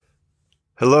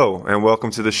Hello, and welcome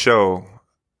to the show.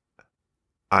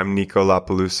 I'm Niko,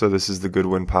 LaPelusa. This is the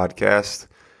Goodwind podcast.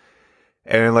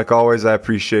 And like always, I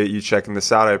appreciate you checking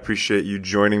this out. I appreciate you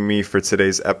joining me for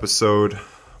today's episode.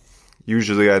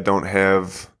 Usually I don't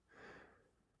have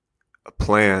a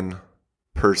plan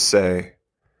per se,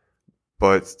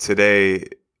 but today,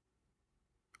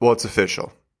 well, it's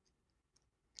official.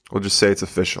 We'll just say it's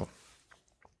official.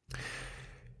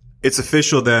 It's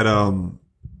official that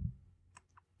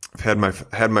I've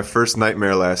had my first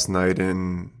nightmare last night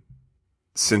and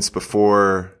since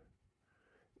before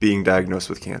being diagnosed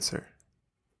with cancer.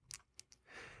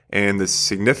 And the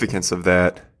significance of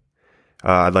that,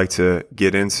 I'd like to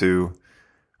get into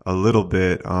a little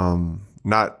bit.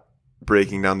 Not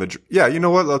breaking down you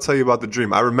know what? I'll tell you about the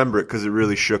dream. I remember it because it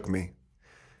really shook me.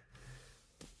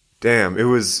 Damn, it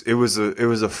was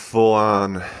a full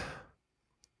on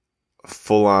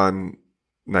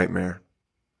nightmare.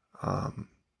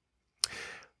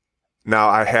 Now,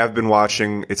 I have been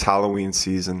watching, it's Halloween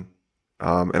season,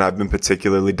 and I've been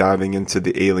particularly diving into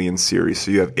the Alien series.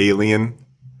 So you have Alien,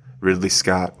 Ridley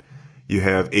Scott. You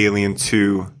have Alien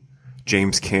 2,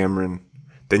 James Cameron.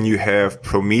 Then you have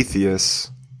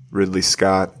Prometheus, Ridley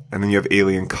Scott. And then you have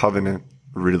Alien Covenant,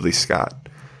 Ridley Scott.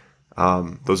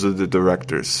 Those are the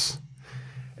directors.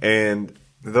 And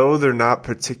though they're not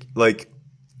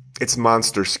it's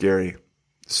monster scary.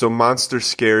 So monster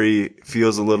scary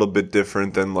feels a little bit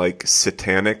different than like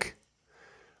satanic,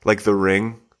 like The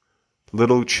Ring.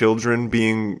 Little children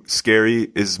being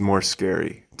scary is more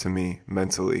scary to me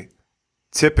mentally,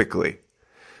 typically.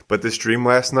 But this dream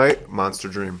last night, monster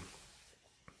dream.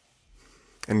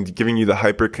 And giving you the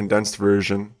hyper condensed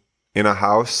version in a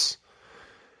house,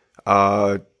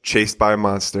 chased by a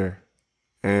monster.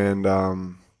 And I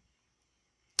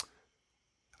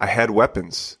had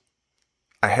weapons.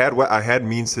 I had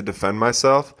means to defend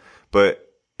myself,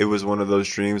 but it was one of those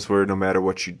dreams where no matter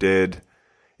what you did,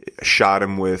 I shot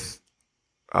him with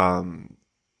 10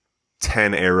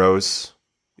 arrows,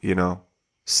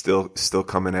 still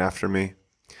coming after me.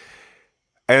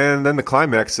 And then the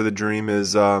climax of the dream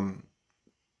is, so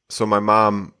my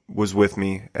mom was with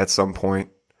me at some point,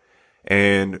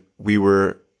 and we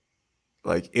were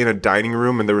like in a dining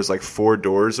room, and there was like 4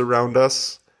 doors around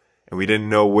us. And we didn't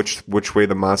know which way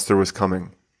the monster was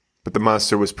coming, but the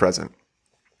monster was present.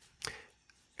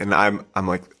 And I'm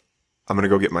like, I'm gonna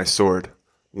go get my sword.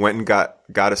 Went and got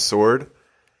a sword,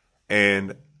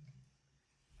 and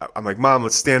I'm like, Mom,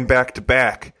 let's stand back to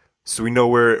back so we know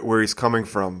where he's coming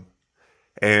from.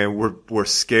 And we're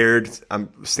scared.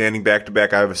 I'm standing back to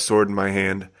back. I have a sword in my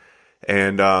hand,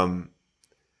 and I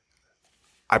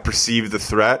perceive the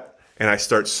threat, and I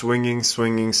start swinging,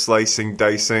 slicing,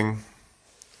 dicing.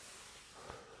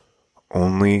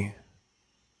 Only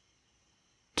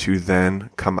to then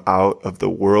come out of the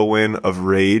whirlwind of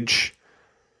rage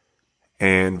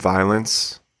and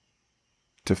violence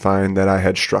to find that I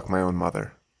had struck my own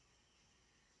mother.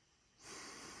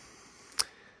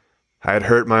 I had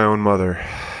hurt my own mother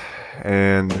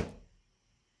and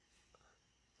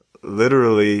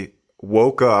literally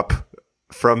woke up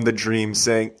from the dream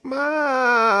saying, "Mom,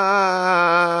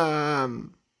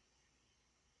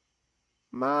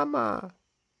 Mama."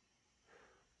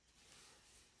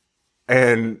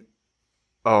 And,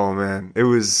 oh man, it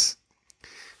was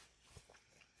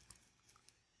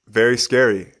very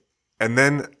scary. And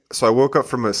then, so I woke up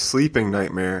from a sleeping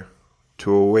nightmare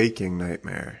to a waking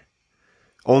nightmare.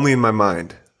 Only in my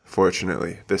mind,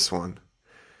 fortunately, this one.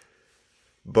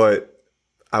 But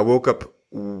I woke up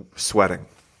sweating.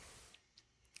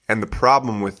 And the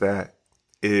problem with that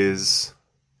is,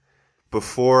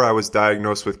 before I was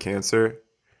diagnosed with cancer,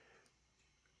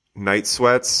 night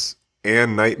sweats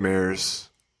and nightmares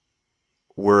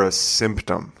were a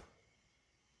symptom.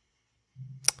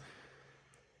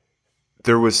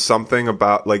 There was something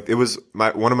about, it was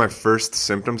one of my first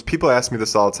symptoms. People ask me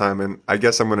this all the time, and I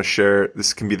guess I'm going to share,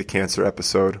 this can be the cancer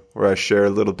episode, where I share a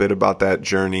little bit about that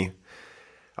journey.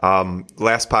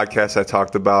 Last podcast, I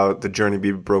talked about the journey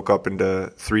being broke up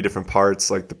into 3 different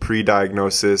parts, like the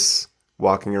pre-diagnosis,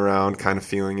 walking around, kind of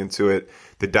feeling into it,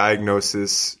 the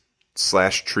diagnosis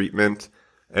 / treatment,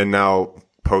 and now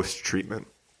post-treatment.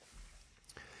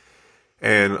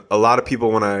 And a lot of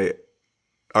people, when I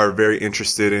are very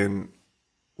interested in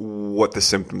what the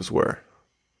symptoms were.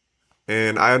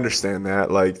 And I understand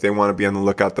that. Like, they want to be on the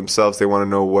lookout themselves. They want to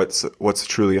know what's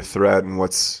truly a threat and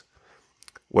what's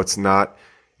not.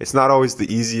 It's not always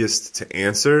the easiest to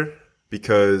answer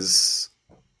because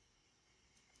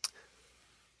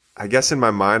I guess in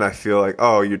my mind, I feel like,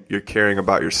 oh, you're caring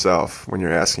about yourself when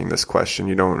you're asking this question.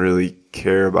 You don't really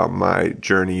care about my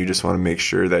journey. You just want to make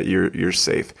sure that you're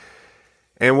safe.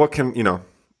 And what can,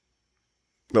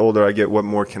 the older I get, what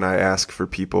more can I ask for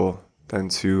people than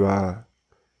to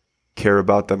care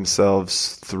about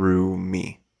themselves through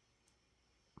me?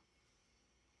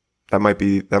 That might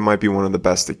be one of the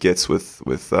best it gets with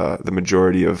the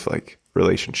majority of like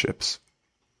relationships.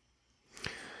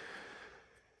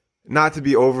 Not to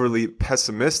be overly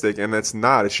pessimistic, and that's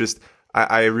not. It's just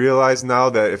I realize now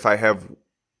that if I have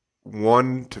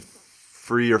 1 to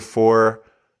 3 or 4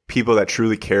 people that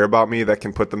truly care about me, that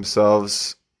can put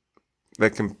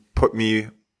me,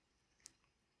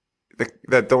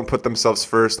 that don't put themselves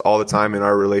first all the time in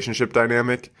our relationship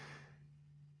dynamic,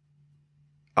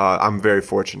 I'm very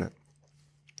fortunate.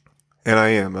 And I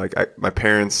am. Like my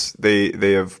parents,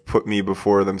 they have put me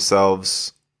before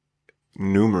themselves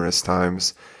numerous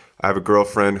times. I have a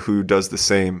girlfriend who does the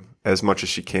same as much as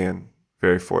she can.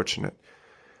 Very fortunate.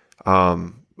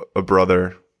 A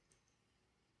brother,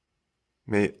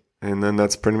 mate, and then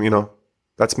that's pretty,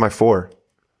 that's my 4.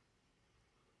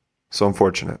 So I'm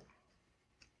fortunate.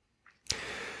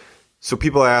 So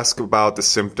people ask about the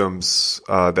symptoms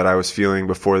that I was feeling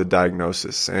before the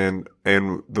diagnosis, and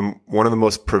one of the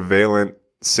most prevalent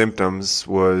symptoms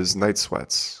was night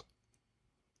sweats.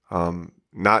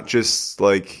 Not just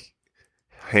like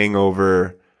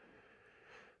hangover,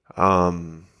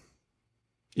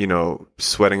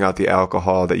 sweating out the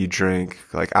alcohol that you drink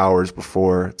like hours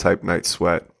before type night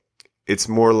sweat. It's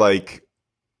more like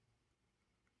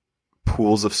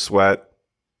pools of sweat,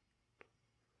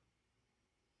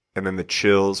 and then the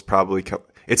chills probably come.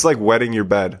 It's like wetting your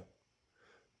bed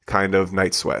kind of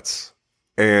night sweats.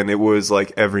 And it was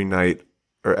like every night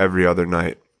or every other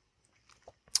night.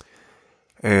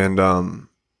 And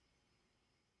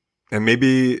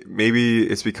maybe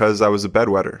it's because I was a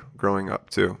bedwetter growing up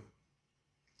too.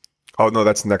 Oh no,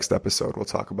 that's next episode. We'll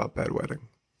talk about bedwetting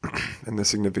and the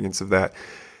significance of that.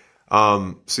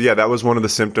 So yeah, that was one of the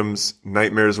symptoms.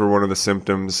 Nightmares were one of the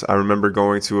symptoms. I remember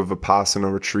going to a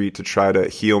Vipassana retreat to try to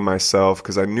heal myself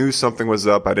because I knew something was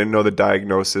up. I didn't know the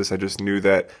diagnosis. I just knew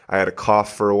that I had a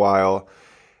cough for a while,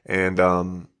 and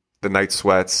the night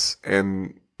sweats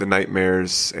and the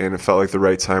nightmares, and it felt like the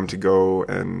right time to go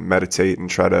and meditate and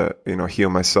try to, heal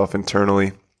myself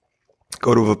internally.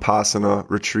 Go to a Vipassana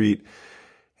retreat,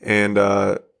 and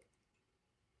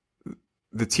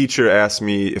the teacher asked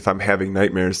me if I'm having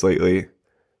nightmares lately,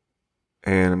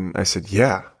 and I said,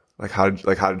 yeah. How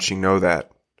did she know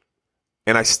that?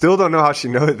 And I still don't know how she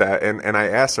knew that. And I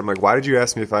asked her, I'm like, why did you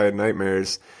ask me if I had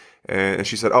nightmares? And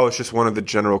she said, oh, it's just one of the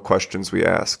general questions we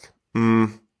ask. I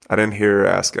didn't hear her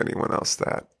ask anyone else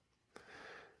that.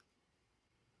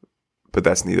 But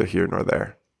that's neither here nor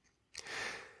there.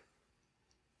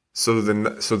 So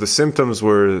the symptoms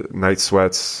were night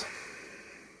sweats.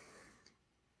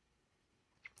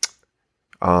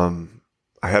 I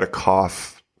had a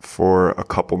cough for a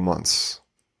couple months,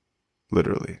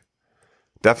 literally.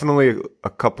 Definitely a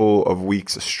couple of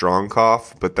weeks, a strong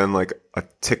cough, but then like a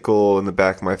tickle in the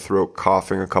back of my throat,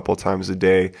 coughing a couple times a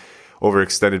day over an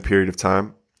extended period of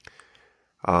time.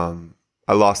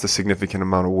 I lost a significant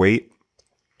amount of weight.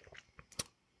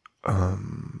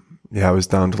 I was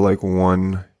down to like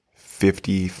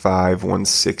 155,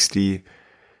 160.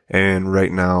 And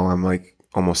right now I'm like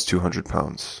almost 200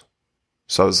 pounds.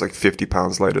 So I was like 50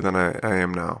 pounds lighter than I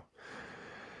am now.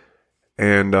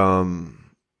 And, and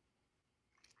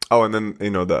then,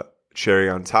 the cherry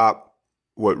on top,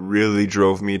 what really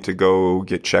drove me to go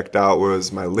get checked out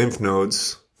was my lymph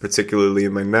nodes, particularly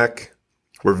in my neck,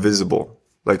 were visible,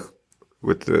 like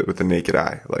with the naked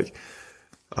eye, like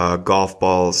golf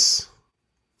balls,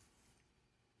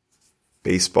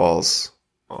 baseballs,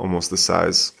 almost the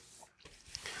size.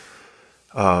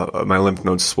 My lymph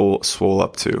nodes swole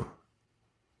up too.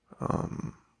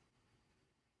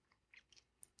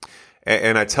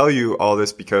 And I tell you all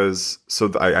this because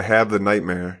I have the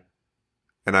nightmare,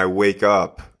 and I wake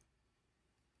up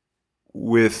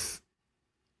with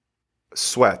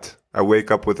sweat. I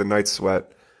wake up with a night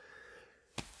sweat,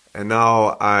 and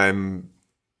now I'm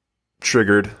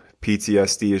triggered.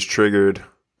 PTSD is triggered.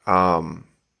 The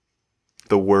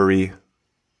worry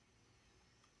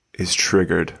is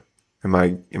triggered. Am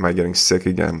I getting sick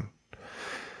again?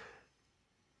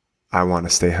 I want to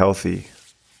stay healthy.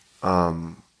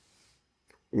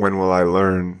 When will I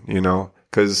learn,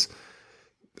 because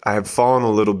I have fallen a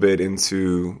little bit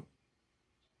into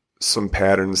some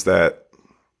patterns that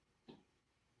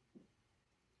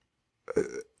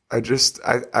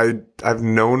I've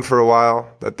known for a while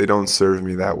that they don't serve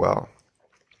me that well.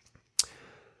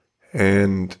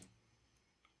 And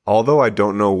although I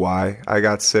don't know why I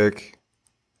got sick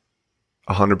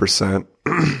 100%,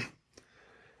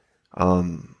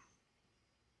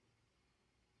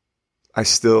 I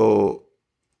still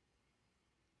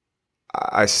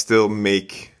I still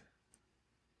make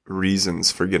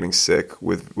reasons for getting sick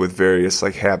with various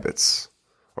like habits,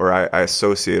 or I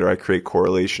associate or I create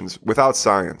correlations without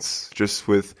science, just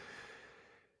with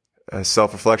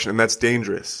self-reflection. And that's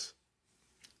dangerous.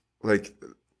 Like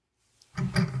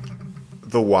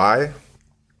the why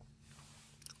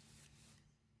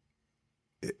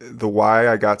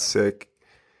I got sick,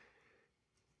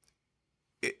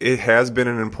 it has been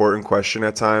an important question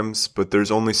at times, but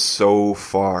there's only so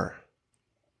far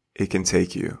it can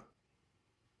take you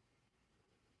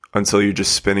until you're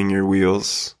just spinning your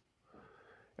wheels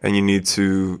and you need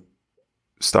to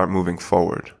start moving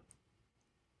forward.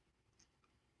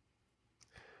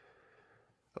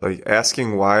 Like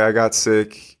asking why I got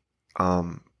sick,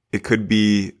 it could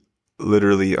be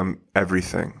literally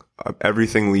everything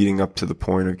leading up to the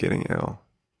point of getting ill.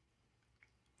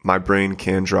 My brain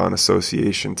can draw an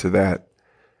association to that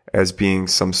as being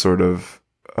some sort of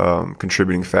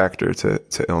contributing factor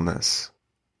to illness.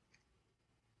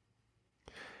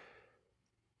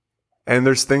 And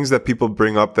there's things that people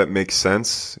bring up that make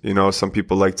sense. You know, some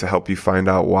people like to help you find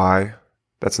out why.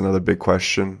 That's another big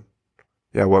question.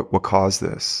 Yeah, what caused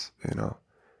this, you know?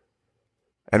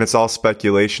 And it's all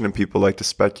speculation, and people like to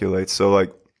speculate. So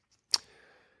like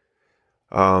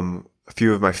a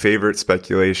few of my favorite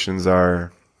speculations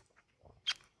are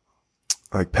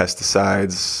like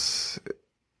pesticides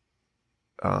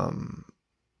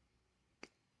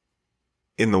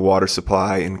in the water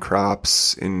supply, in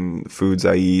crops, in foods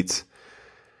I eat.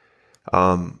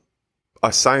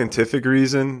 A scientific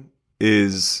reason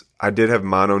is I did have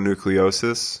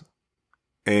mononucleosis,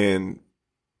 and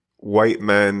white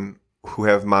men who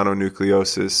have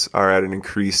mononucleosis are at an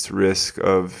increased risk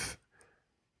of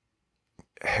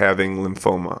having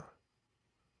lymphoma.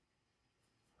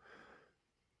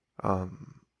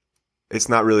 It's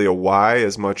not really a why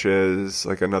as much as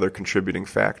like another contributing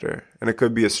factor. And it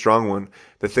could be a strong one.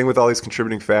 The thing with all these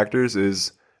contributing factors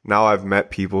is now I've met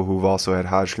people who've also had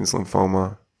Hodgkin's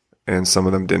lymphoma, and some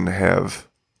of them didn't have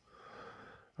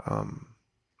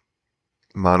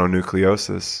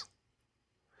mononucleosis.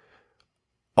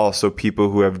 Also, people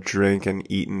who have drank and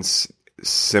eaten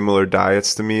similar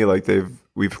diets to me, like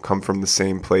we've come from the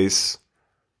same place.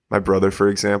 My brother, for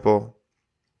example,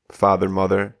 father,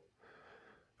 mother,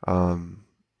 and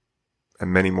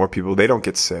many more people, they don't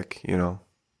get sick, you know.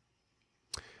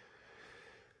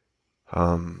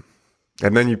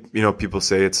 And then you know, people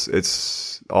say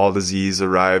it's all disease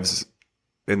arrives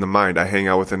in the mind. I hang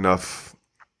out with enough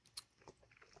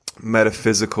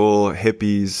metaphysical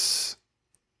hippies.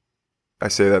 I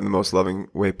say that in the most loving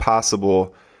way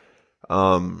possible.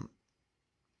 And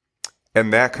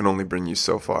that can only bring you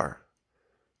so far.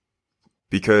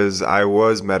 Because I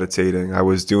was meditating, I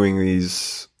was doing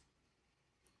these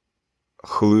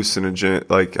hallucinogen,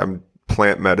 like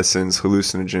plant medicines,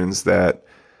 hallucinogens that,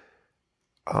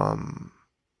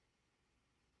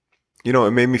 you know,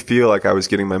 it made me feel like I was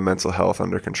getting my mental health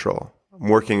under control. I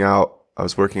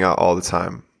was working out all the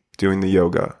time, doing the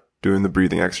yoga, doing the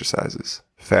breathing exercises,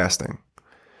 fasting.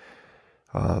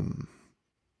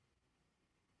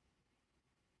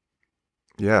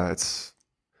 Yeah,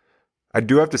 I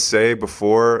do have to say,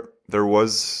 before I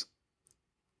was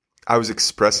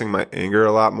expressing my anger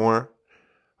a lot more,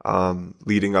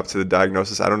 leading up to the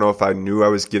diagnosis. I don't know if I knew I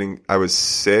was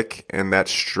sick, and that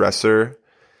stressor,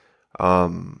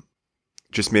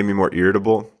 just made me more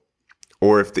irritable,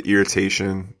 or if the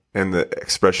irritation and the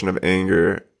expression of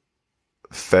anger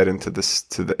fed into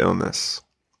to the illness.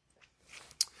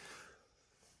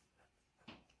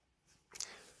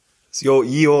 It's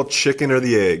the old chicken or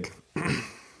the egg.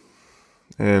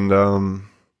 And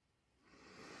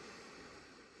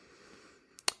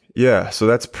yeah, so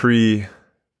that's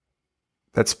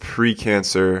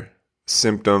pre-cancer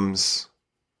symptoms.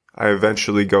 I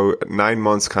eventually go 9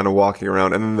 months kind of walking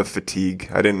around, and then the fatigue.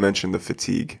 I didn't mention the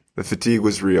fatigue. The fatigue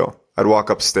was real. I'd walk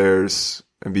upstairs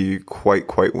and be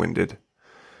quite winded.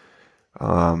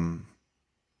 And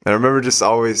I remember just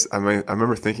always, I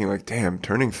remember thinking like, damn,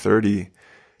 turning 30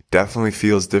 definitely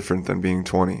feels different than being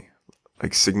 20,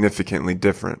 like significantly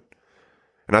different.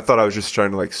 And I thought I was just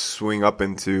trying to like swing up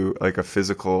into like a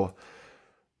physical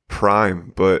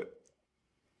prime, but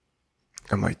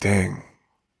I'm like, dang,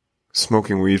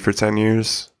 smoking weed for 10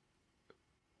 years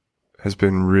has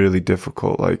been really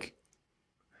difficult, like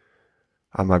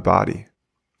on my body.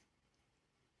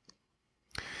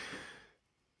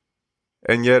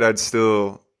 And yet I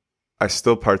still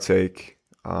partake.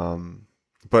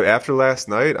 But after last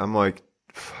night, I'm like,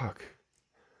 fuck.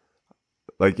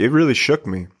 Like, it really shook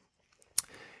me.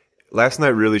 Last night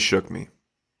really shook me.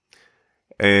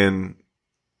 And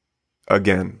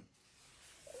again,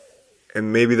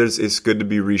 and maybe it's good to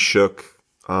be reshook.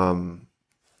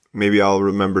 Maybe I'll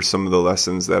remember some of the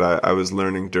lessons that I was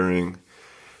learning during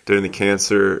the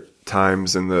cancer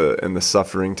times and the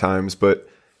suffering times. But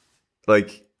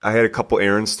like, I had a couple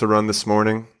errands to run this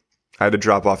morning. I had to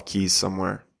drop off keys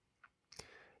somewhere,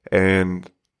 and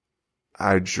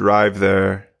I drive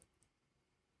there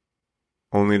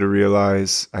only to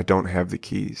realize I don't have the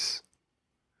keys.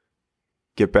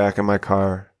 Get back in my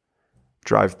car,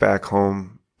 drive back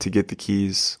home to get the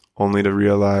keys, only to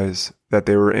realize that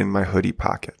they were in my hoodie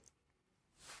pocket.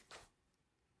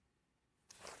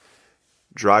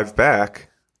 Drive back,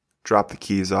 drop the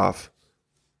keys off,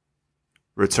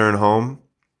 return home,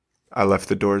 I left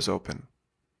the doors open.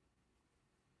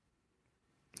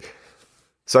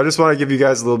 So I just want to give you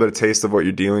guys a little bit of taste of what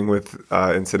you're dealing with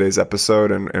in today's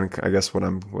episode, and I guess what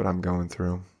I'm going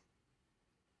through.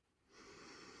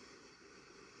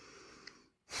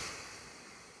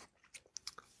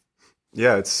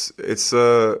 Yeah, it's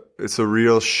a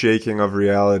real shaking of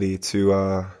reality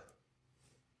to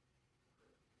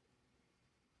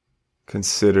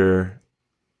consider.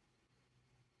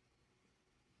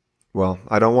 Well,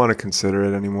 I don't want to consider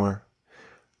it anymore,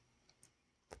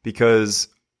 because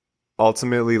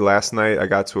ultimately last night I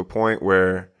got to a point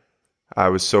where I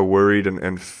was so worried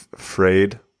and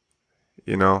afraid,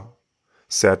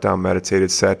 sat down,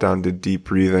 meditated, sat down, did deep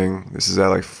breathing. This is at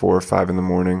like 4 or 5 in the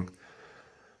morning.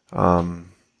 And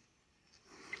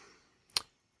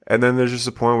then there's just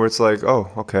a point where it's like,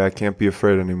 oh, okay, I can't be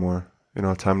afraid anymore.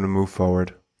 Time to move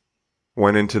forward.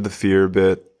 Went into the fear a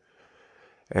bit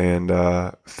and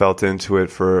felt into it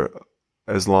for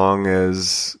as long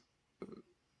as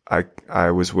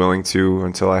I was willing to,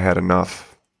 until I had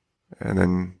enough. And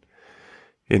then,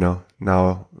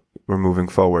 now we're moving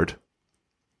forward.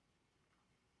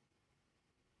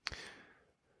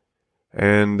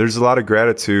 And there's a lot of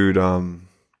gratitude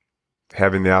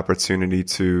having the opportunity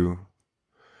to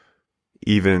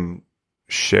even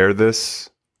share this,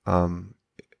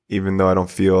 even though I don't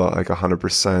feel like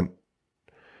 100%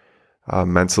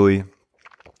 mentally.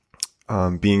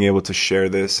 Being able to share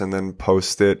this and then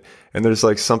post it. And there's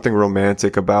like something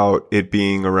romantic about it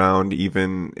being around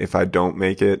even if I don't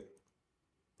make it.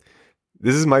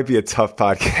 This might be a tough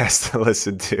podcast to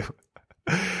listen to.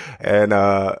 And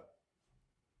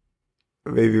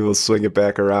maybe we'll swing it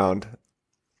back around.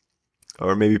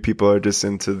 Or maybe people are just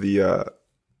into the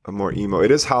a more emo.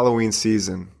 It is Halloween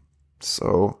season.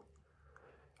 So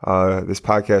this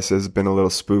podcast has been a little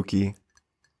spooky.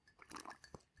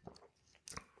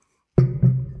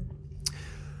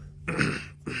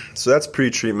 So that's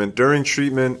pre-treatment. During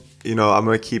treatment, I'm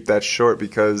going to keep that short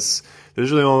because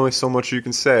there's really only so much you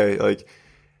can say. Like,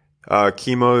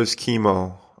 chemo is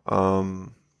chemo.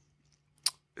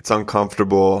 It's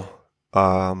uncomfortable,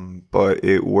 but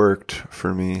it worked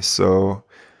for me. So,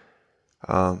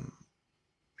 the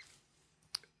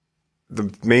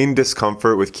main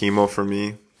discomfort with chemo for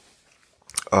me,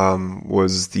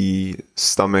 was the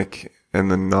stomach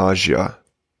and the nausea.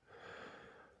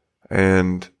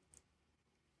 And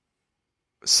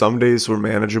some days were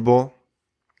manageable.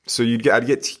 So I'd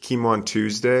get chemo on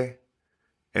Tuesday,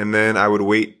 and then I would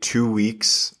wait 2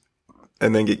 weeks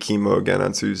and then get chemo again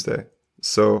on Tuesday.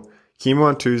 So chemo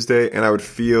on Tuesday, and I would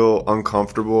feel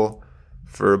uncomfortable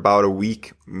for about a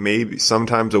week, maybe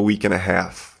sometimes a week and a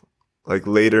half. Like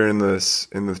later in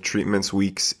the treatments,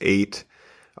 weeks 8,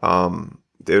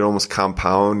 they'd almost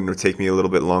compound and it would take me a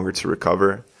little bit longer to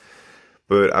recover.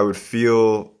 But I would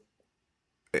feel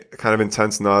kind of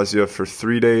intense nausea for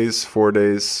 3 days, 4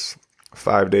 days,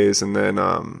 5 days, and then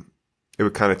it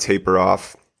would kind of taper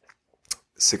off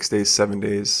 6 days, 7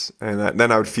 days, and then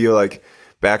I would feel like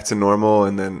back to normal,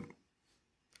 and then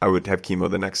I would have chemo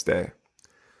the next day.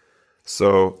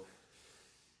 So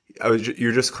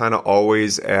you're just kind of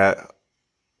always at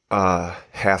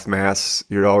half mass.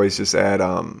 You're always just at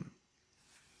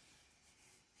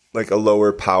like a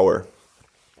lower power,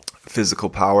 physical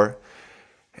power,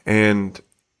 and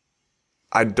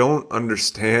I don't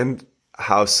understand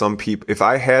how some people, if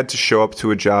I had to show up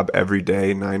to a job every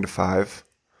day, 9 to 5,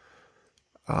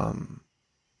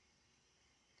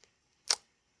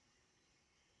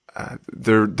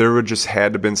 there would just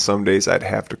had to been some days I'd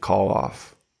have to call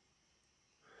off.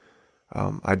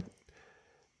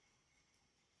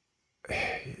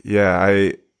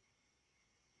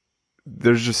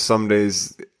 There's just some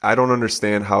days I don't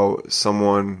understand how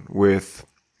someone with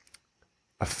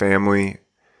a family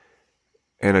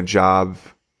and a job,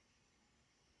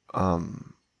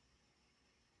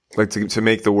 like to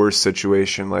make the worst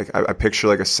situation, like I picture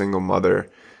like a single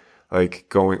mother,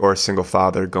 like or a single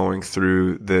father going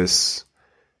through this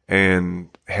and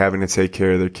having to take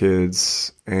care of their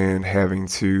kids and having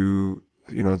to,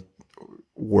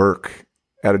 work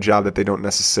at a job that they don't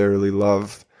necessarily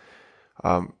love.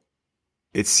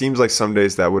 It seems like some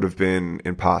days that would have been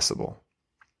impossible.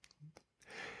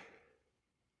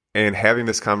 And having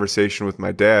this conversation with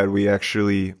my dad, we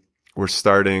actually were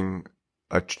starting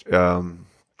a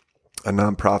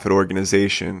nonprofit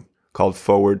organization called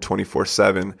Forward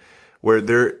 24/7, where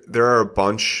there are a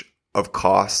bunch of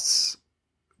costs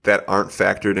that aren't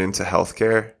factored into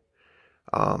healthcare,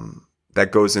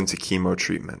 that goes into chemo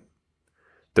treatment.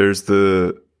 There's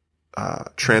the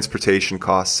transportation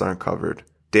costs aren't covered.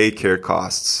 Daycare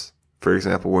costs, for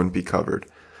example, wouldn't be covered.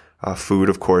 Food,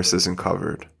 of course, isn't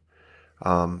covered.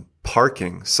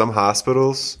 Parking. Some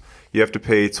hospitals, you have to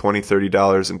pay $20,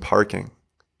 $30 in parking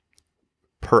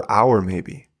per hour,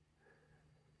 maybe.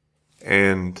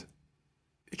 And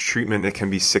treatment, it can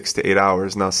be 6 to 8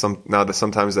 hours. Now that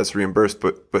sometimes that's reimbursed,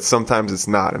 but sometimes it's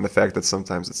not. And the fact that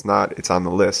sometimes it's not, it's on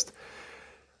the list.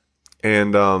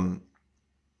 And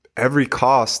every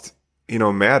cost,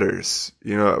 matters.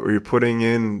 You're putting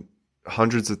in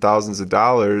hundreds of thousands of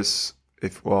dollars,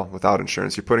 without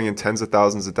insurance, you're putting in tens of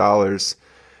thousands of dollars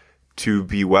to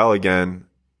be well again.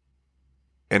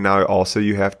 And now also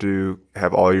you have to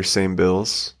have all your same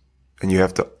bills, and you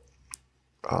have to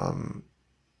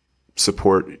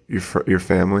support your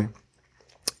family.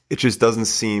 It just doesn't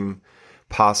seem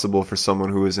possible for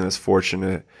someone who isn't as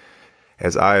fortunate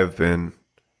as I have been.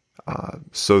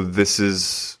 So this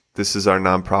is our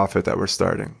nonprofit that we're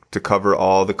starting to cover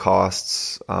all the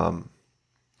costs,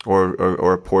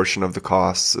 or a portion of the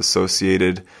costs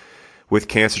associated with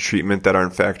cancer treatment that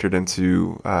aren't factored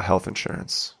into health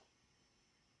insurance.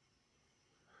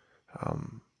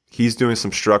 He's doing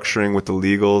some structuring with the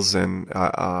legals, and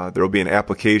there will be an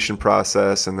application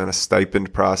process and then a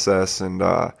stipend process, and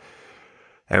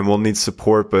we'll need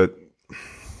support, but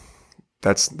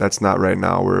that's not right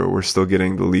now. We're still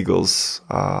getting the legals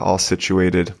all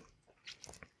situated,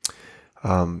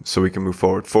 so we can move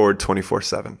forward. Forward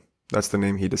 24/7. That's the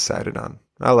name he decided on.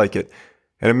 I like it,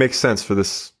 and it makes sense for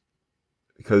this,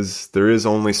 because there is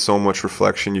only so much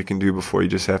reflection you can do before you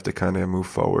just have to kind of move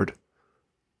forward.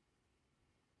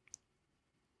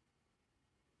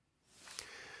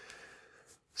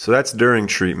 So that's during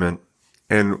treatment.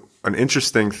 And an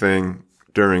interesting thing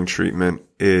during treatment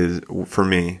for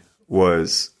me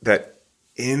was that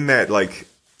in that like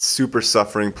super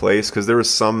suffering place, because there was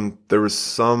some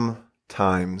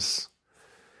times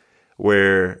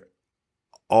where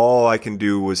all I can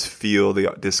do was feel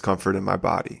the discomfort in my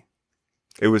body.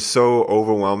 It was so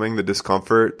overwhelming, the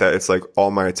discomfort, that it's like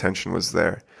all my attention was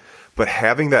there. But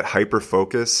having that hyper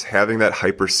focus, having that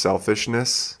hyper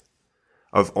selfishness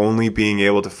of only being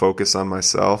able to focus on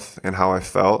myself and how I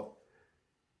felt,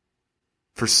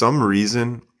 for some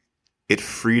reason, it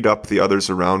freed up the others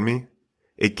around me.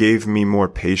 It gave me more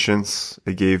patience.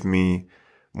 It gave me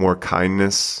more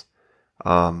kindness,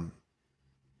 and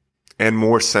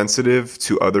more sensitive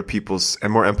to other people's,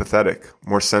 and more empathetic,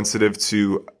 more sensitive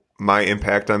to my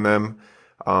impact on them,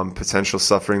 potential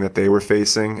suffering that they were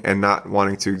facing, and not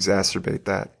wanting to exacerbate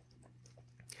that.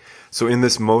 So in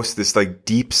this like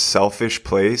deep selfish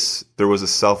place, there was a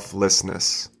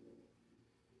selflessness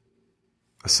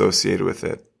associated with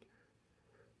it.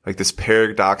 Like this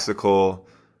paradoxical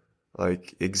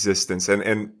like existence.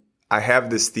 And I have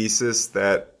this thesis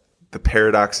that the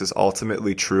paradox is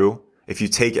ultimately true. If you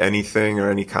take anything or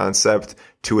any concept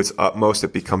to its utmost,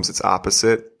 it becomes its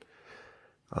opposite.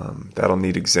 That'll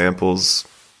need examples.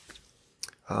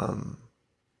 Like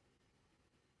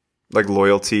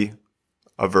loyalty,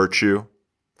 a virtue.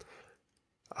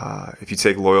 If you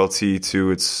take loyalty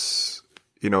to its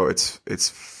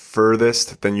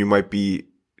furthest, then you might be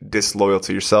disloyal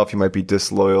to yourself. You might be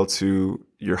disloyal to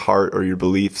your heart or your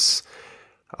beliefs.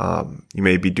 You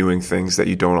may be doing things that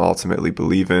you don't ultimately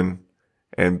believe in,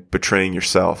 and betraying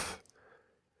yourself,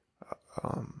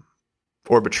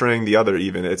 or betraying the other.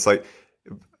 Even it's like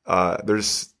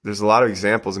there's a lot of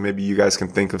examples, and maybe you guys can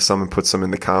think of some and put some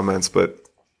in the comments. But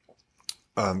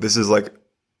this is like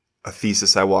a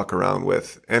thesis I walk around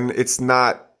with, and it's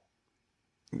not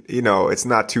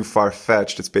too far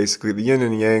fetched. It's basically the yin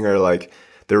and yang are like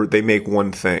they make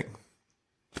one thing.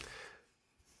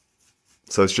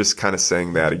 So it's just kind of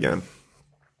saying that again.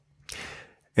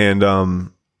 And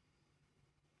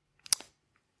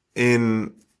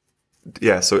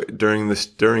so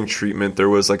during treatment, there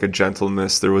was like a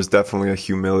gentleness. There was definitely a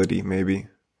humility, maybe,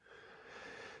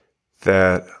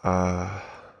 that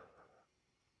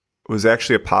was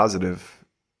actually a positive.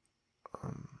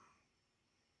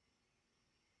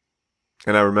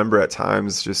 And I remember at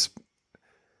times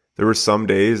there were some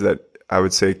days that I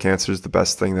would say cancer is the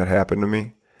best thing that happened to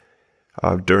me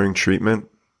during treatment.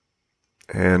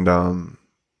 And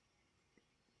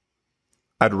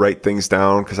I'd write things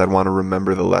down because I'd want to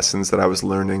remember the lessons that I was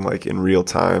learning like in real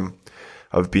time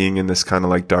of being in this kind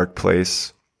of like dark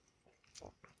place.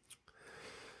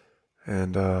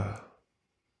 And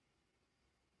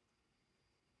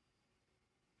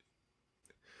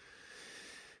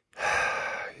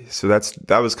so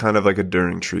that was kind of like a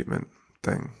during treatment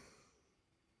thing.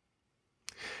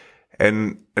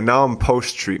 And now I'm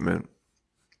post treatment,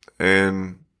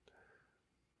 and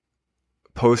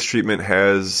post treatment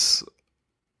has,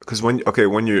 because when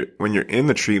you're in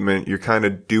the treatment, you're kind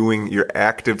of you're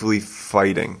actively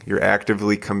fighting, you're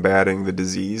actively combating the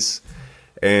disease,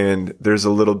 and there's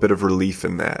a little bit of relief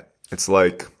in that. It's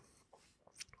like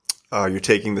you're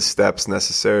taking the steps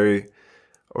necessary,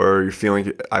 or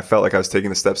I felt like I was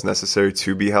taking the steps necessary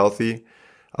to be healthy.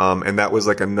 And that was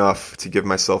like enough to give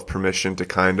myself permission to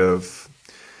kind of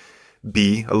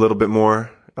be a little bit more.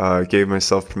 Gave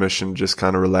myself permission to just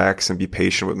kind of relax and be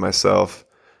patient with myself.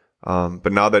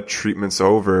 But now that treatment's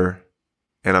over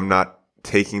and I'm not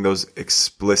taking those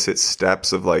explicit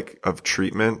steps of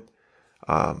treatment,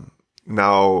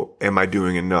 now am I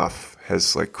doing enough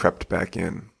has like crept back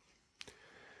in.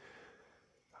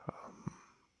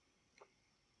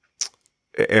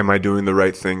 Am I doing the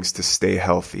right things to stay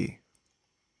healthy?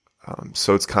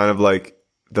 So it's kind of like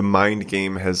the mind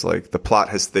game has the plot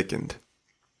has thickened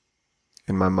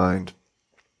in my mind.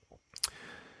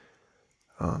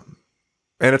 And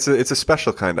it's a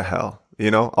special kind of hell,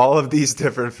 all of these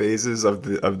different phases of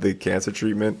the cancer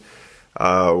treatment,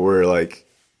 were like,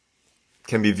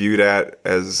 can be viewed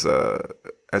as a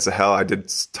hell. I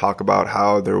did talk about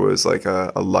how there was like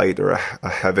a light or a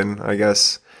heaven, I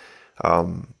guess,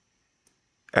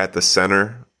 at the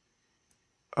center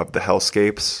of the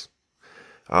hellscapes.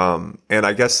 And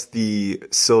I guess the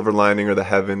silver lining or the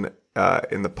heaven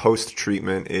in the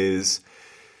post-treatment is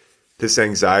this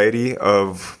anxiety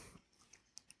of,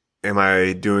 am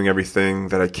I doing everything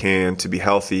that I can to be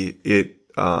healthy? It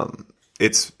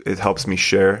helps me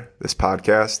share this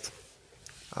podcast.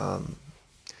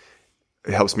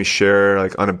 It helps me share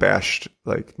like unabashed,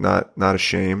 like not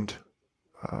ashamed.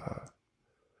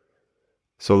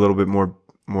 So a little bit more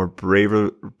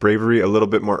bravery, a little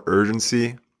bit more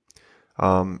urgency.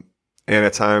 And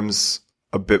at times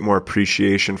a bit more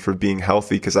appreciation for being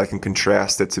healthy, because I can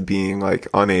contrast it to being like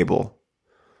unable,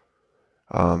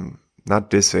 not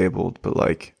disabled, but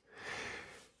like,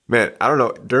 man, I don't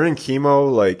know, during chemo,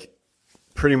 like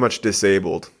pretty much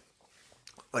disabled.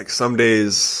 Like some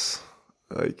days,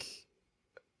 like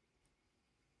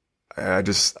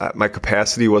my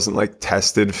capacity wasn't like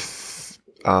tested,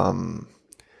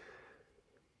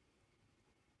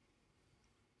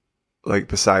 like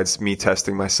besides me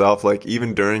testing myself, like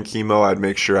even during chemo, I'd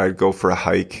make sure I'd go for a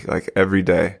hike like every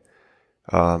day.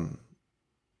 And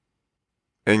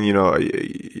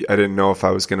I didn't know if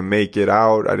I was going to make it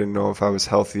out. I didn't know if I was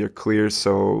healthy or clear.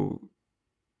 So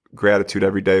gratitude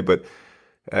every day, but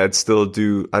I'd still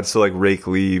like rake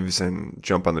leaves and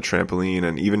jump on the trampoline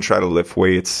and even try to lift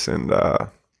weights. And,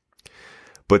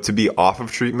 but to be off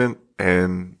of treatment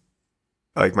and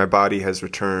like my body has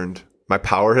returned, my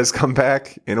power has come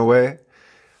back in a way.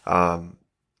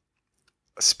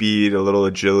 Speed, a little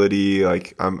agility.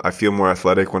 Like I feel more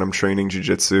athletic when I'm training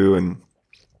jiu-jitsu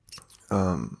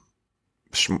and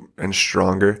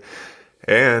stronger.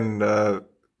 And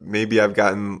maybe I've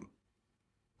gotten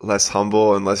less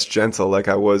humble and less gentle like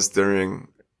I was during.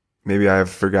 Maybe I've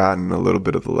forgotten a little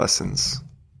bit of the lessons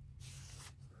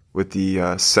with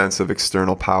the sense of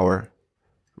external power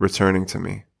returning to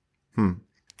me.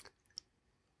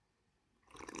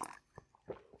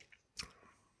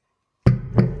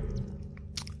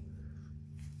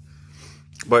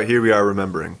 But here we are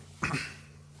remembering.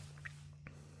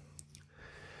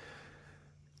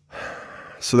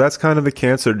 So that's kind of the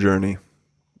cancer journey.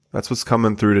 That's what's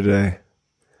coming through today.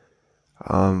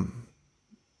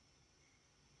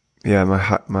 Yeah,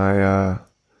 my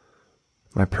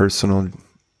personal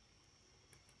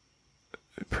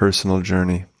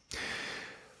journey.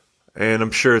 And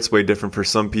I'm sure it's way different for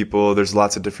some people. There's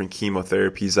lots of different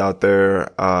chemotherapies out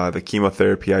there. The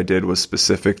chemotherapy I did was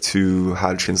specific to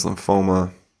Hodgkin's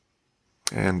lymphoma.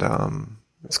 And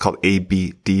it's called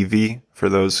ABDV for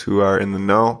those who are in the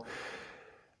know.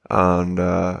 And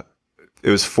it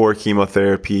was 4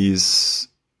 chemotherapies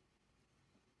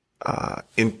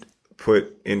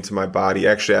put into my body.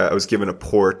 Actually, I was given a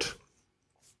port.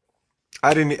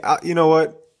 You know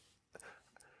what?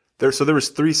 There was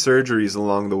 3 surgeries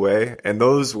along the way, and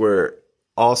those were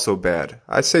also bad.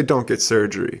 I say don't get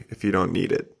surgery if you don't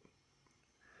need it.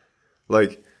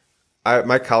 Like,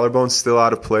 my collarbone's still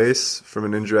out of place from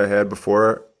an injury I had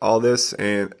before all this,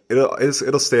 and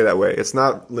it'll stay that way. It's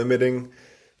not limiting.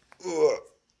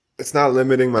 It's not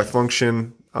limiting my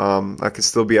function. I can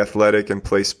still be athletic and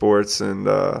play sports, and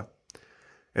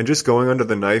just going under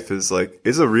the knife is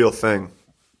a real thing.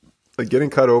 Like, getting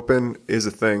cut open is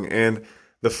a thing. And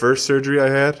the first surgery I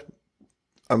had,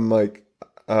 I'm like,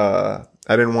 I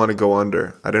didn't want to go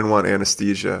under. I didn't want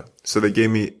anesthesia, so they gave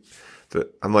me.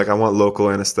 I'm like, I want local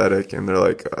anesthetic, and they're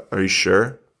like, are you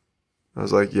sure? I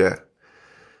was like, yeah.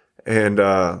 And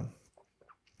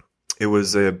it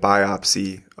was a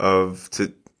biopsy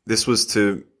this was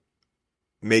to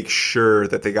make sure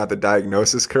that they got the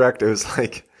diagnosis correct. It was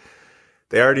like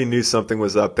they already knew something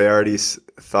was up. They already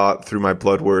thought through my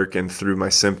blood work and through my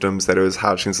symptoms that it was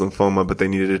Hodgkin's lymphoma, but they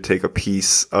needed to take a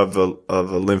piece of a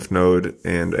lymph node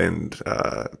and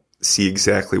see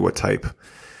exactly what type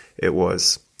it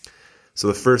was. So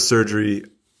the first surgery,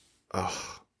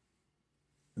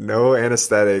 no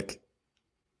anesthetic,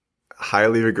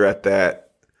 highly regret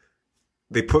that.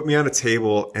 They put me on a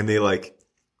table, and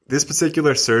this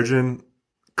particular surgeon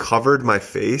covered my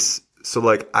face.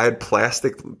 So I had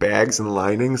plastic bags and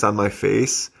linings on my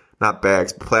face, not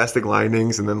bags, but plastic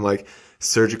linings, and then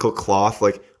surgical cloth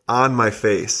on my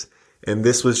face. And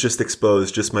this was just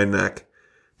exposed, just my neck.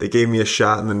 They gave me a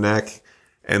shot in the neck,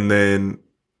 and then,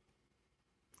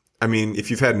 I mean,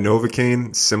 if you've had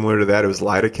Novocaine, similar to that, it was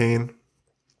lidocaine.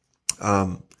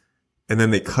 And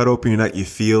then they cut open your neck, you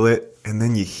feel it, and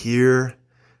then you hear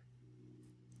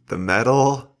the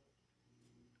metal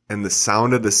and the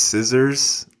sound of the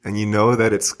scissors, and you know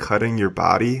that it's cutting your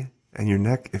body and your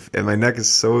neck. And my neck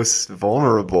is so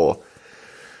vulnerable.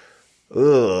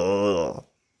 Ugh.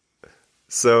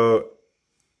 So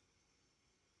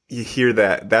you hear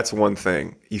that. That's one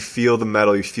thing. You feel the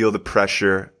metal, you feel the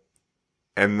pressure.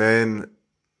 And then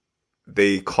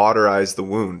they cauterized the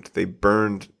wound. They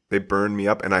burned me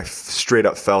up, and I straight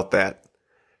up felt that.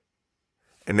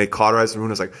 And they cauterized the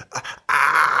wound. I was like,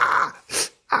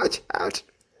 ouch, ouch.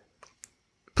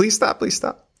 Please stop, please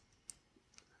stop.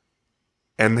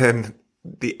 And then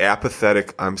the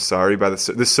apathetic, I'm sorry, by the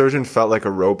surgeon felt like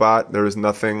a robot. There was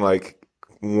nothing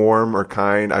warm or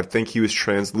kind. I think he was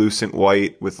translucent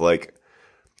white with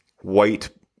white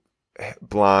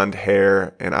blonde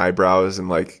hair and eyebrows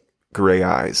and gray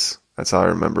eyes. That's how I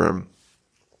remember him.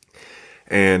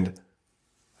 And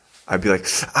I'd be like,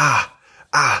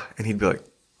 and he'd be like,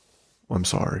 I'm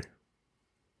sorry.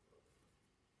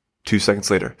 2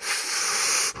 seconds later,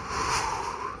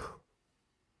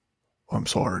 I'm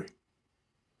sorry.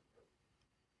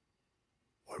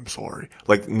 I'm sorry.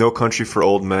 No Country for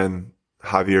Old Men,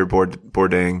 Javier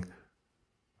Bardem,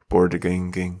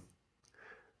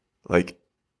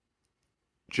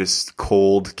 just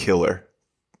cold killer.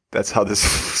 That's how this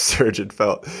surgeon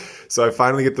felt. So I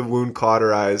finally get the wound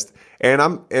cauterized, and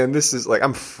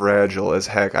I'm fragile as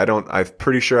heck. I'm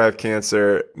pretty sure I have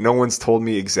cancer. No one's told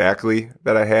me exactly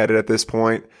that I had it at this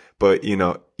point, but you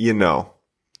know,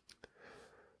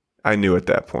 I knew at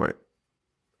that point.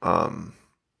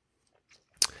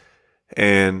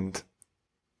 And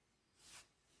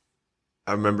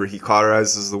I remember he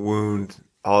cauterizes the wound.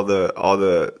 All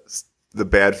the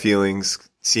bad feelings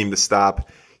seem to stop.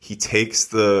 He takes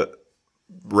the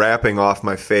wrapping off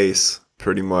my face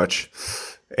pretty much.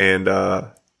 And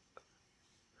I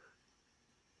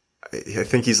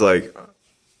think he's like,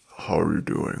 how are you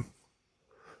doing?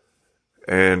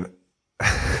 And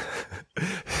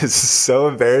it's so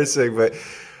embarrassing, but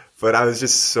I was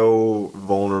just so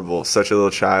vulnerable, such a little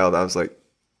child. I was like,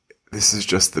 this is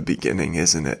just the beginning,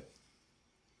 isn't it?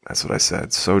 That's what I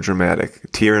said. So dramatic. A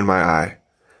tear in my eye.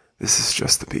 This is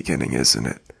just the beginning, isn't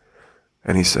it?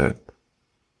 And he said,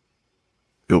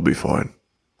 you'll be fine.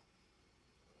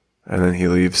 And then he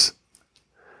leaves.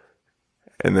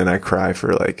 And then I cry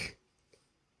for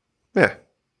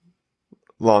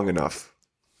long enough.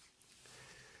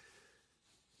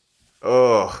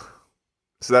 Oh,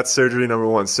 so that's surgery number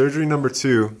one. Surgery number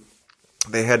two,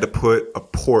 they had to put a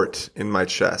port in my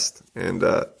chest. And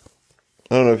I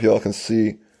don't know if y'all can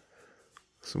see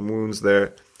some wounds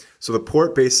there. So the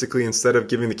port basically, instead of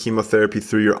giving the chemotherapy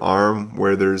through your arm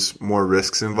where there's more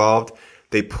risks involved,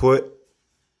 they put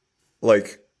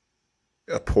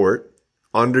a port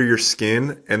under your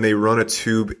skin, and they run a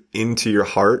tube into your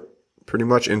heart, pretty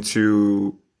much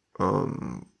into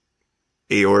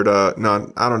aorta.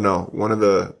 No, I don't know, one of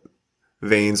the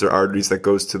veins or arteries that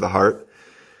goes to the heart,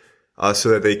 so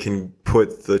that they can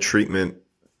put the treatment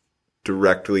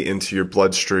directly into your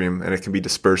bloodstream, and it can be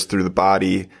dispersed through the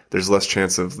body. There's less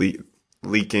chance of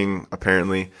leaking,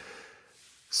 apparently.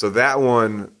 So that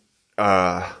one,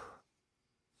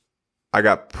 I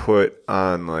got put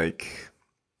on like,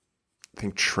 I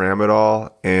think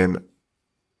Tramadol and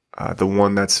the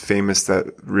one that's famous that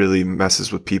really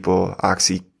messes with people,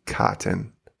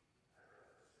 Oxycontin.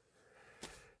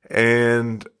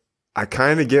 And I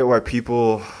kind of get why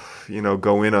people,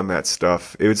 go in on that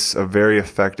stuff. It's a very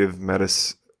effective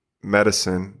medicine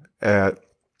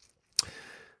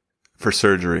for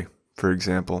surgery, for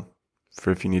example,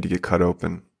 for if you need to get cut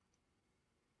open.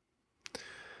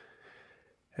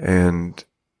 And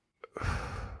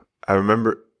I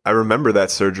remember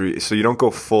that surgery. So you don't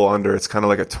go full under. It's kind of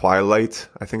like a twilight,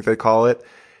 I think they call it.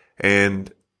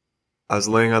 And I was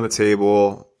laying on the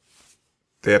table.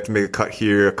 They have to make a cut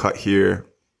here,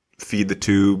 feed the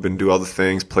tube and do all the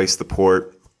things, place the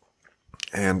port.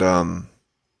 And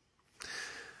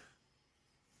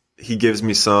he gives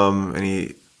me some,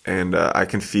 and I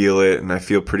can feel it, and I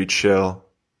feel pretty chill.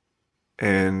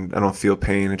 And I don't feel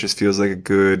pain. It just feels like a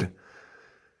good,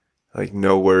 like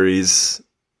no worries,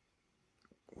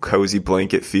 cozy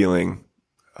blanket feeling.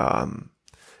 And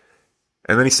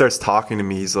then he starts talking to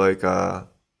me. He's like, how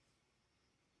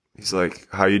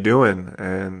you doing?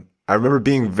 And I remember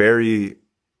being very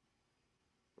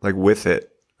like with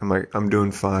it. I'm like, I'm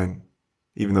doing fine,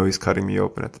 even though he's cutting me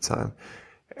open at the time.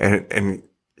 And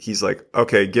he's like,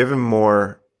 okay, give him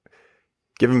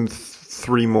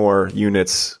 3 more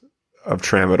units of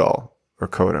Tramadol or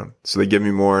Codone. So they give me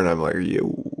more, and I'm like,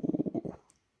 yo,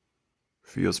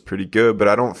 feels pretty good, but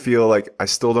I don't feel like, I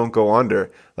still don't go under.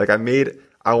 Like I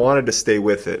wanted to stay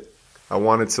with it. I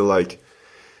wanted to like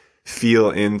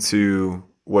feel into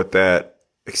what that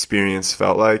experience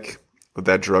felt like, what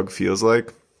that drug feels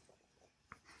like.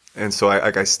 And so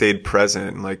I stayed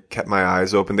present and like kept my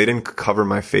eyes open. They didn't cover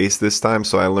my face this time,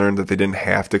 so I learned that they didn't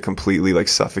have to completely like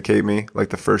suffocate me like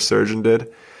the first surgeon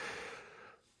did.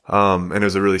 And it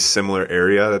was a really similar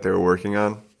area that they were working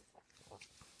on.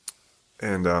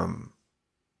 And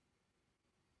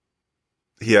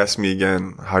he asked me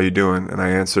again, how you doing? And I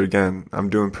answered again, I'm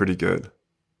doing pretty good.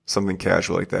 Something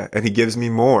casual like that. And he gives me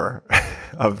more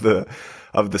of the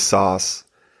sauce.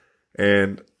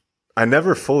 And I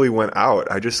never fully went out.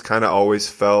 I just kind of always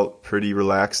felt pretty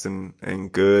relaxed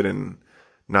and good and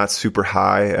not super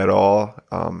high at all.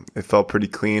 It felt pretty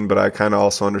clean, but I kind of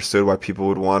also understood why people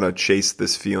would want to chase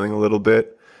this feeling a little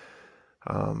bit.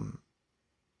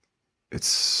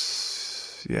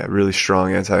 It's, really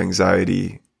strong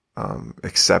anti-anxiety,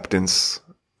 acceptance,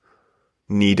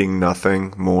 needing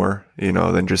nothing more,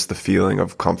 than just the feeling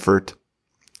of comfort.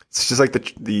 It's just like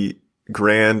the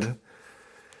grand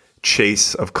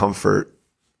chase of comfort,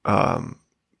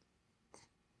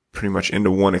 pretty much into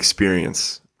one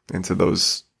experience, into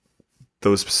those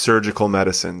surgical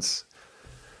medicines.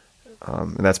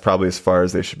 And that's probably as far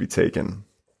as they should be taken.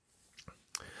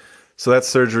 So that's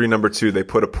surgery number 2. They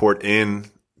put a port in,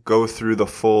 go through the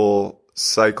full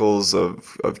cycles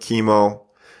of chemo.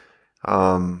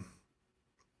 And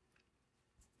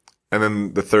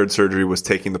then the third surgery was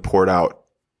taking the port out.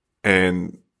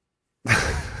 And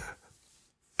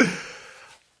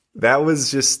that was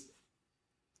just,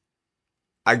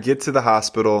 I get to the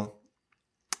hospital.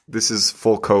 This is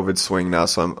full COVID swing now,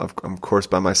 so I'm of course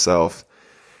by myself.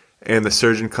 And the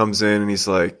surgeon comes in and he's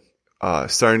like,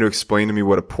 starting to explain to me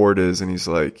what a port is. And he's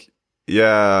like,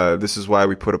 yeah, this is why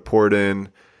we put a port in.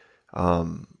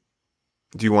 Do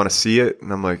you want to see it?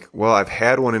 And I'm like, well, I've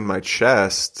had one in my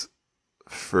chest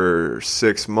for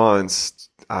 6 months.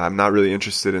 I'm not really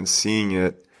interested in seeing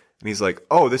it. And he's like,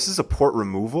 oh, this is a port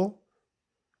removal?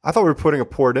 I thought we were putting a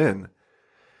port in.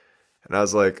 And I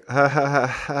was like,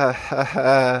 yeah,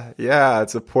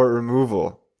 it's a port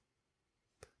removal.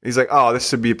 He's like, oh, this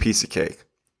should be a piece of cake.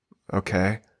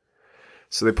 Okay.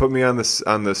 So they put me on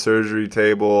the surgery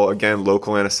table. Again,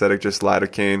 local anesthetic, just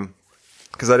lidocaine.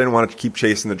 Because I didn't want to keep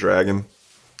chasing the dragon,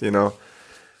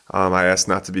 I asked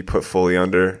not to be put fully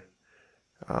under.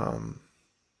 And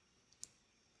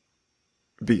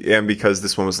because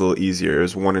this one was a little easier. It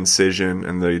was one incision,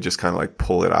 and they just kind of like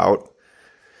pull it out.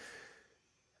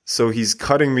 So he's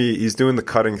cutting me. He's doing the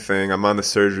cutting thing. I'm on the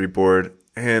surgery board,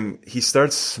 and he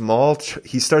starts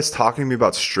talking to me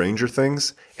about Stranger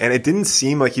Things. And it didn't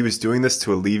seem like he was doing this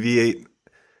to alleviate.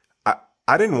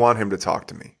 I didn't want him to talk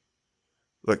to me.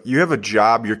 Look, you have a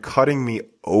job. You're cutting me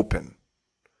open.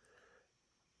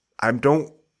 I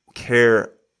don't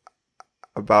care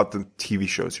about the TV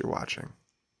shows you're watching.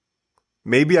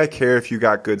 Maybe I care if you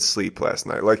got good sleep last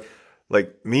night.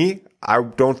 Like me, I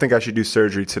don't think I should do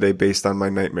surgery today based on my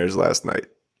nightmares last night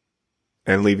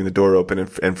and leaving the door open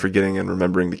and forgetting and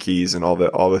remembering the keys and all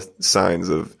the signs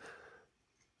of,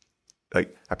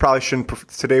 like, I probably shouldn't.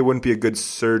 Today wouldn't be a good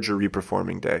surgery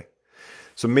performing day.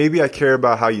 So maybe I care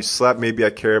about how you slept. Maybe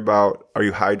I care about, are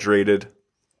you hydrated?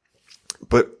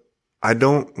 But I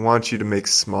don't want you to make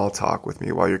small talk with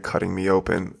me while you're cutting me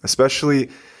open,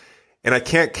 especially, and I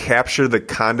can't capture the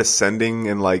condescending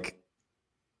and like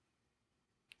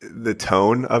the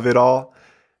tone of it all.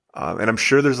 And I'm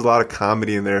sure there's a lot of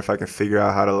comedy in there if I can figure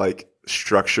out how to like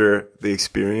structure the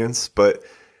experience. But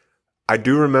I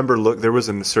do remember, there was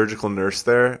a surgical nurse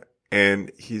there,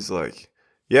 and he's like,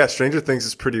 yeah, Stranger Things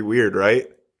is pretty weird, right?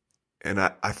 And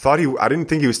I didn't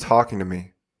think he was talking to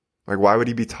me. Like, why would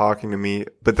he be talking to me?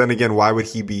 But then again, why would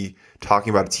he be talking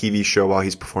about a TV show while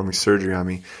he's performing surgery on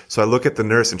me? So I look at the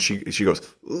nurse, and she goes,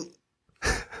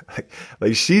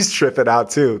 like she's tripping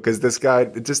out too, because this guy,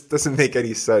 it just doesn't make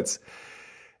any sense.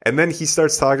 And then he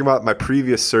starts talking about my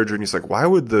previous surgery, and he's like, why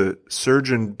would the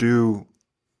surgeon do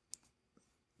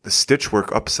the stitch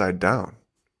work upside down?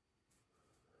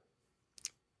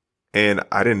 And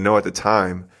I didn't know at the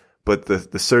time, but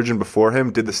the surgeon before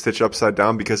him did the stitch upside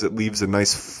down because it leaves a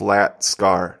nice flat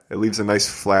scar. It leaves a nice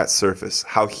flat surface.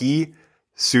 How he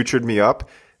sutured me up,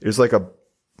 there's like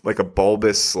a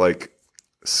bulbous, like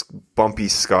bumpy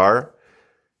scar,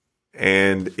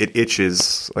 and it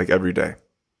itches like every day.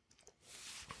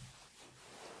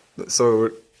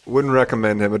 So wouldn't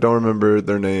recommend him. I don't remember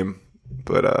their name,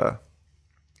 but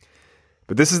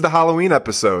this is the Halloween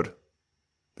episode.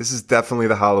 This is definitely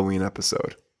the Halloween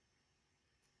episode.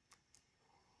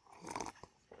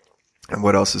 And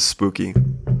what else is spooky? How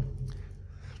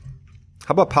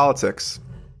about politics?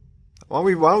 Why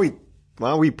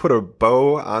don't we put a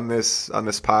bow on this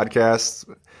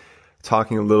podcast,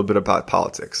 talking a little bit about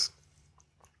politics?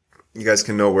 You guys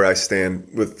can know where I stand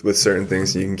with certain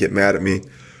things. You can get mad at me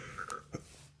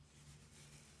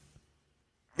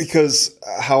because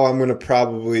what I'm going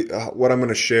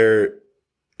to share,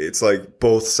 it's like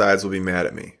both sides will be mad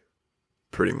at me,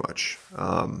 pretty much.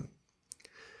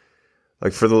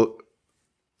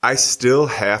 I still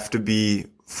have to be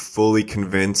fully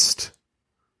convinced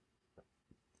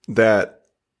that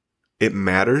it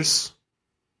matters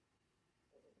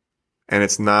and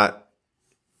it's not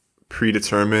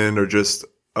predetermined or just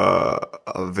a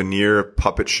veneer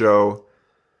puppet show.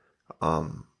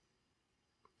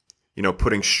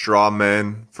 Putting straw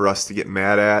men for us to get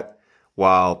mad at,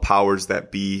 while powers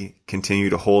that be continue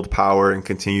to hold power and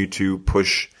continue to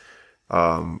push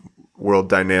world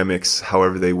dynamics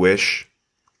however they wish,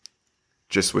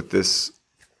 just with this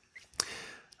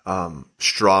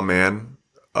straw man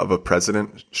of a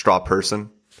president, straw person.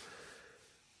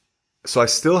 So I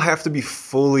still have to be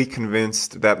fully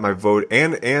convinced that my vote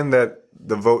and that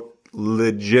the vote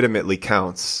legitimately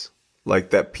counts,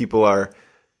 like that people are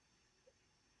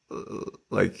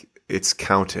like it's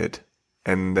counted,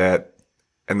 and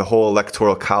the whole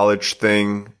electoral college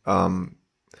thing,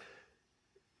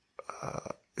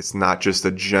 it's not just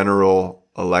a general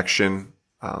election.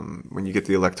 When you get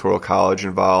the electoral college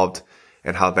involved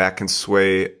and how that can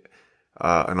sway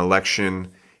an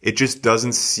election, it just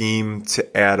doesn't seem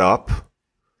to add up.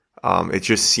 It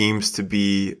just seems to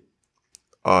be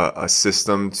a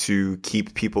system to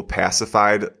keep people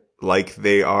pacified, like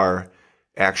they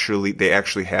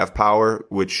actually have power,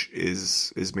 which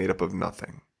is made up of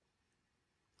nothing.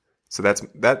 So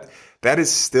that is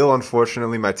still,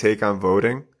 unfortunately, my take on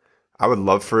voting. I would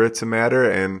love for it to matter,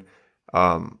 and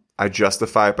I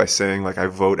justify it by saying, like, I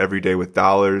vote every day with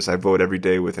dollars, I vote every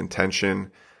day with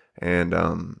intention, and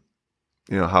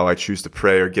how I choose to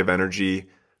pray or give energy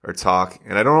or talk.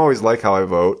 And I don't always like how I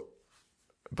vote,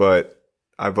 but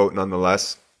I vote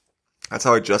nonetheless. That's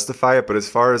how I justify it. But as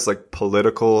far as like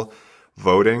political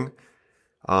voting,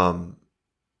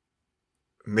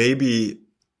 maybe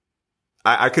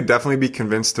I could definitely be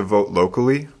convinced to vote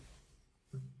locally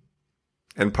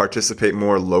and participate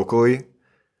more locally.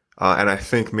 And I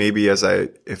think maybe as I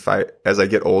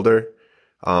get older,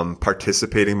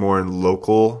 participating more in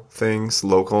local things,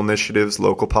 local initiatives,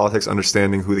 local politics,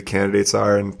 understanding who the candidates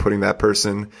are and putting that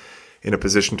person in a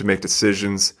position to make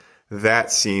decisions,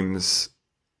 that seems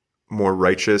more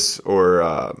righteous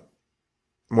or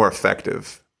more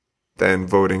effective than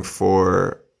voting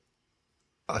for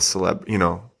a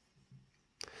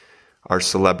our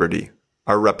celebrity,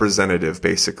 our representative,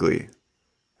 basically,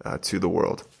 to the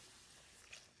world.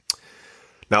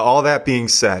 Now, all that being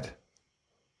said,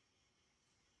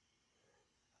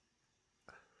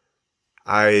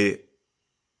 I'm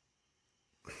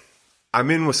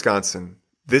in Wisconsin.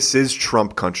 This is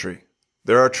Trump country.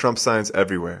 There are Trump signs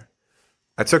everywhere.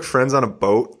 I took friends on a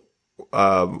boat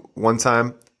one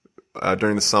time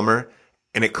during the summer,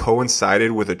 and it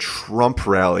coincided with a Trump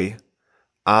rally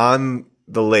on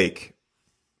the lake.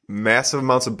 Massive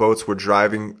amounts of boats were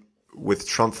driving with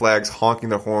Trump flags, honking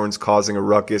their horns, causing a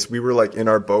ruckus. We were like in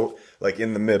our boat, like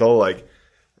in the middle, like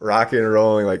rocking and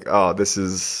rolling, like, oh, this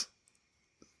is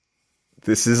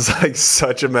like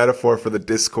such a metaphor for the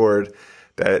discord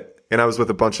and I was with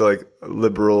a bunch of like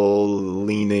liberal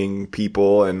leaning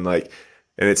people, and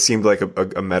it seemed like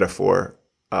a metaphor,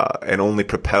 and only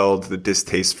propelled the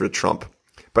distaste for Trump.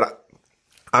 But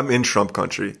I'm in Trump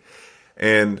country,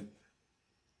 and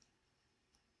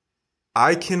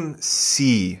I can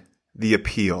see the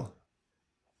appeal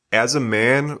as a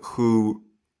man who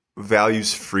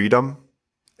values freedom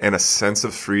and a sense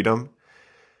of freedom.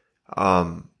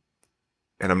 And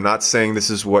I'm not saying this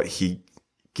is what he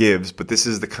gives, but this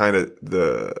is the kind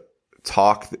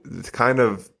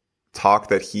of talk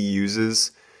that he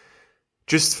uses.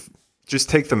 Just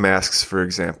take the masks, for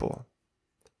example.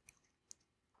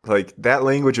 Like, that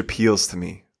language appeals to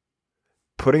me.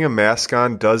 Putting a mask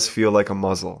on does feel like a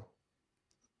muzzle.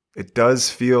 It does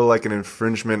feel like an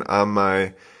infringement on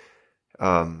my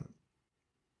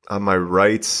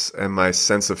rights and my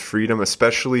sense of freedom,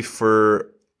 especially for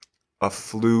a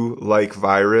flu-like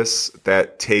virus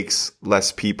that takes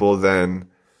less people than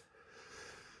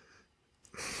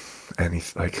any,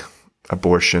 like,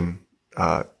 abortion,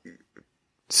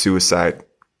 suicide,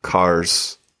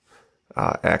 cars,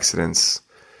 accidents.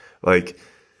 Like,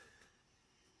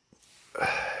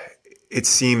 it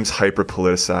seems hyper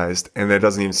politicized, and it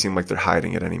doesn't even seem like they're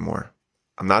hiding it anymore.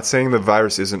 I'm not saying the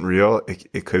virus isn't real.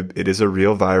 It is a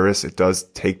real virus. It does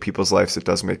take people's lives. It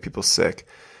does make people sick.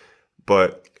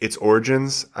 But its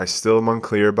origins, I still am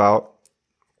unclear about.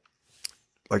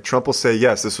 Like, Trump will say,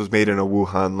 yes, this was made in a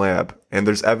Wuhan lab, and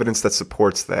there's evidence that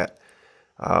supports that.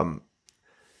 And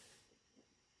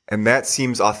that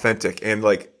seems authentic. And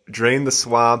like, drain the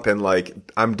swamp and like,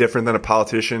 I'm different than a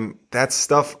politician. That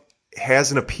stuff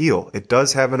has an appeal. It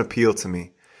does have an appeal to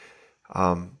me.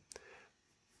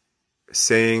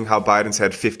 Saying how Biden's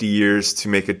had 50 years to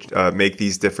make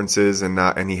these differences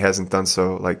and he hasn't done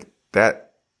so, like that.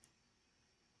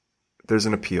 There's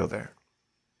an appeal there.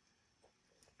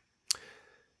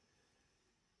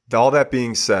 All that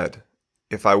being said,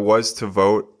 if I was to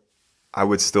vote, I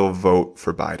would still vote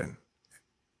for Biden.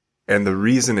 And the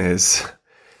reason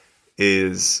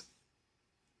is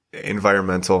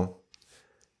environmental.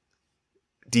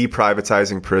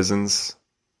 Deprivatizing prisons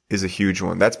is a huge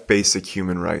one. That's basic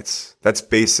human rights. That's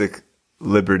basic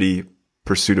liberty,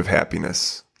 pursuit of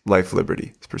happiness. Life,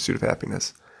 liberty, pursuit of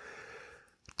happiness.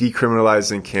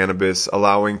 Decriminalizing cannabis,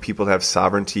 allowing people to have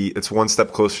sovereignty. It's one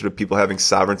step closer to people having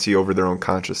sovereignty over their own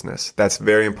consciousness. That's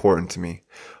very important to me.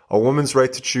 A woman's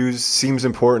right to choose seems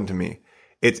important to me.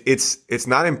 It's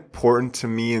not important to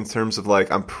me in terms of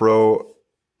like I'm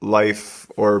pro-life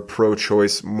or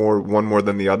pro-choice one more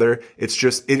than the other. It's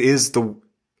just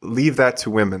leave that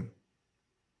to women.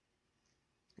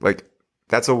 Like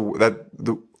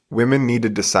the women need to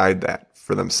decide that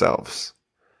for themselves.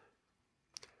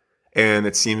 And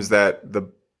it seems that the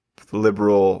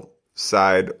liberal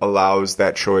side allows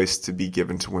that choice to be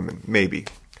given to women. Maybe.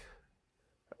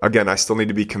 Again, I still need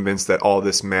to be convinced that all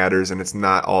this matters and it's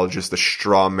not all just a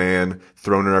straw man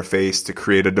thrown in our face to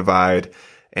create a divide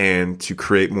and to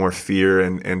create more fear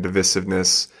and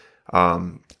divisiveness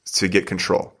to get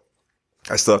control.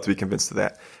 I still have to be convinced of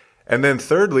that. And then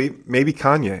thirdly, maybe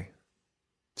Kanye.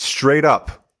 Straight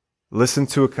up. Listened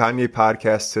to a Kanye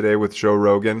podcast today with Joe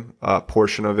Rogan, a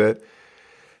portion of it.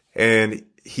 And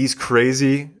he's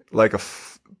crazy, and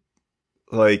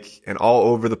all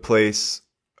over the place,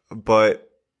 but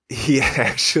he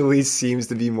actually seems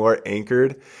to be more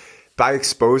anchored by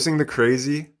exposing the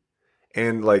crazy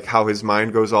and like how his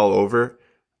mind goes all over.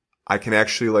 I can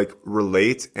actually like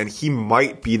relate, and he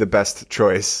might be the best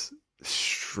choice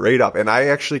straight up. And I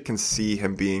actually can see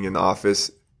him being in office,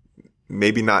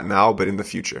 maybe not now, but in the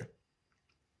future.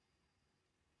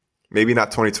 Maybe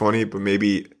not 2020, but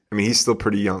he's still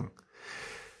pretty young.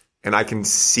 And I can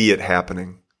see it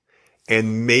happening.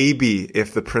 And maybe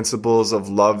if the principles of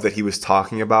love that he was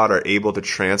talking about are able to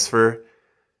transfer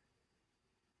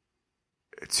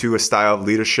to a style of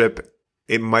leadership,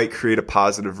 it might create a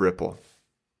positive ripple.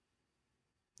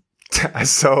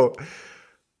 So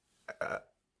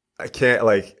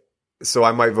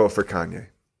I might vote for Kanye,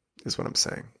 is what I'm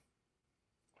saying.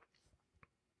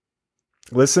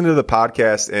 Listen to the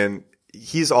podcast, and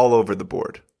he's all over the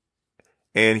board.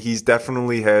 And he's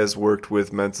definitely has worked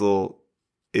with mental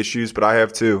issues, but I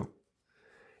have too.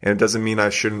 And it doesn't mean I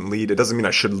shouldn't lead. It doesn't mean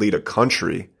I should lead a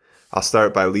country. I'll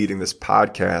start by leading this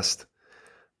podcast.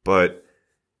 But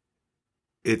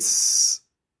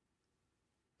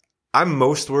I'm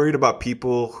most worried about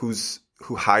people who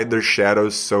hide their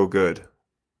shadows so good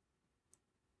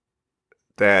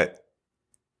that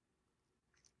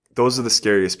those are the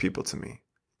scariest people to me.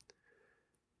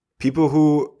 People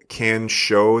who can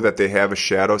show that they have a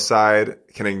shadow side,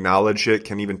 can acknowledge it,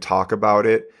 can even talk about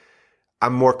it.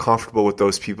 I'm more comfortable with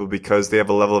those people because they have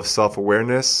a level of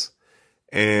self-awareness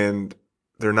and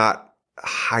they're not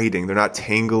hiding. They're not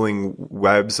tangling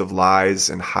webs of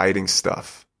lies and hiding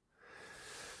stuff,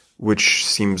 which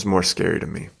seems more scary to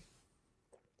me.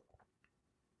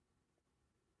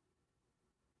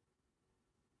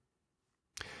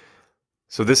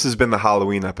 So this has been the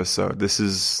Halloween episode. This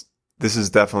is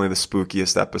definitely the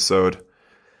spookiest episode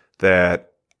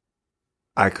that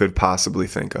I could possibly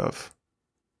think of.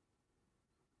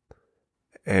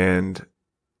 And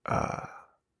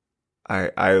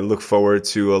I look forward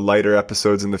to lighter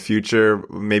episodes in the future,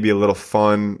 maybe a little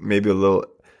fun, maybe a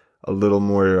little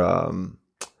more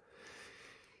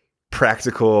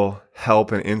practical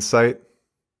help and insight.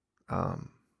 But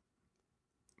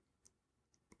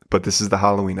this is the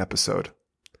Halloween episode.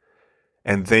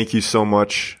 And thank you so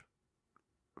much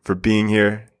for being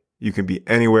here. You can be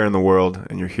anywhere in the world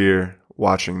and you're here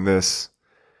watching this.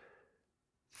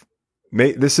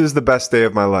 This is the best day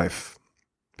of my life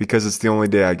because it's the only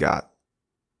day I got.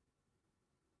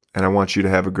 And I want you to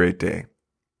have a great day.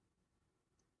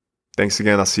 Thanks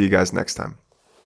again. I'll see you guys next time.